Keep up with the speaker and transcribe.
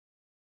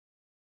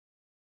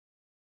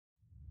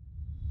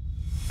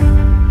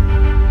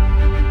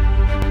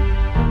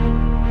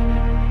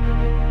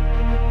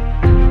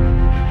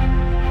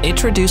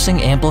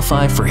Introducing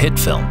Amplify for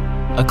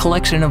Hitfilm, a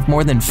collection of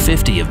more than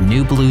 50 of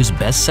NewBlue's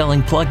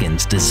best-selling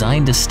plugins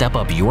designed to step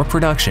up your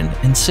production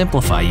and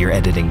simplify your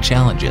editing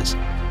challenges.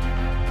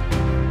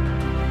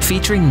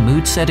 Featuring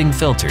mood-setting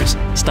filters,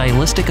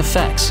 stylistic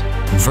effects,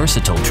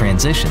 versatile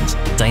transitions,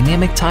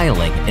 dynamic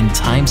tiling, and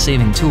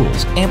time-saving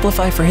tools,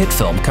 Amplify for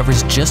Hitfilm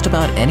covers just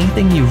about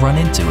anything you run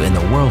into in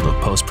the world of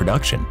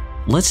post-production.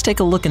 Let's take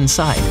a look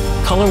inside.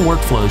 Color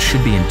workflows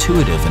should be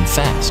intuitive and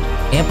fast.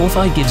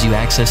 Amplify gives you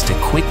access to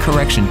quick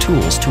correction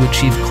tools to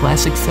achieve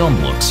classic film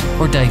looks,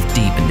 or dive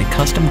deep into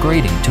custom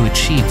grading to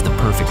achieve the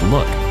perfect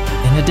look.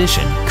 In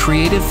addition,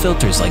 creative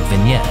filters like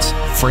vignettes,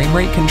 frame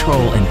rate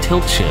control, and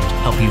tilt shift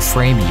help you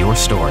frame your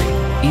story.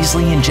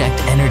 Easily inject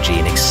energy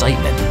and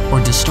excitement,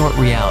 or distort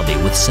reality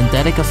with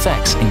synthetic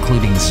effects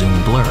including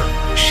zoom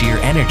blur, sheer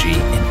energy,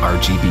 and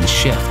RGB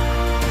shift.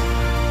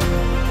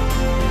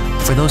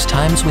 For those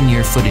times when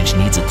your footage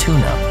needs a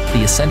tune-up,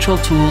 the essential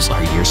tools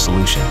are your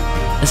solution.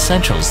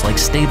 Essentials like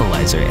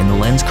stabilizer and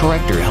lens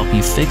corrector help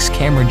you fix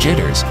camera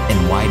jitters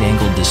and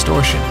wide-angle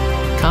distortion,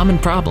 common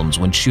problems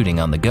when shooting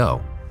on the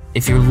go.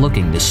 If you're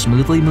looking to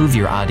smoothly move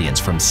your audience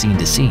from scene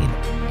to scene,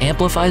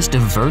 Amplify's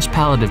diverse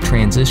palette of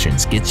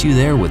transitions gets you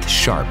there with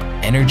sharp,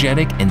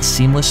 energetic, and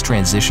seamless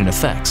transition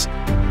effects.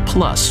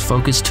 Plus,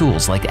 focus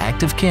tools like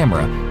Active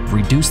Camera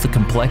reduce the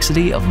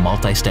complexity of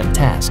multi-step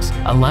tasks,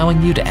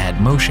 allowing you to add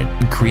motion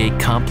and create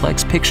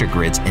complex picture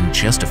grids in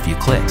just a few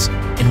clicks.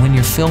 And when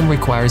your film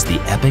requires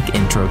the epic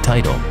intro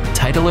title,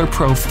 Titler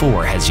Pro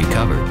 4 has you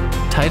covered.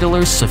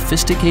 Titler's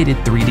sophisticated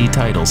 3D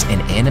titles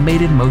and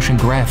animated motion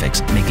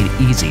graphics make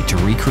it easy to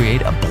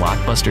recreate a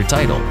blockbuster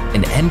title,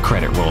 an end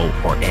credit roll,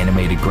 or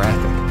animated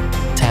graphic.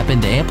 Tap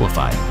into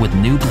Amplify with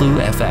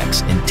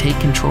NewBlueFX and take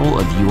control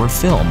of your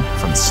film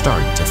from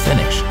start to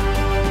finish.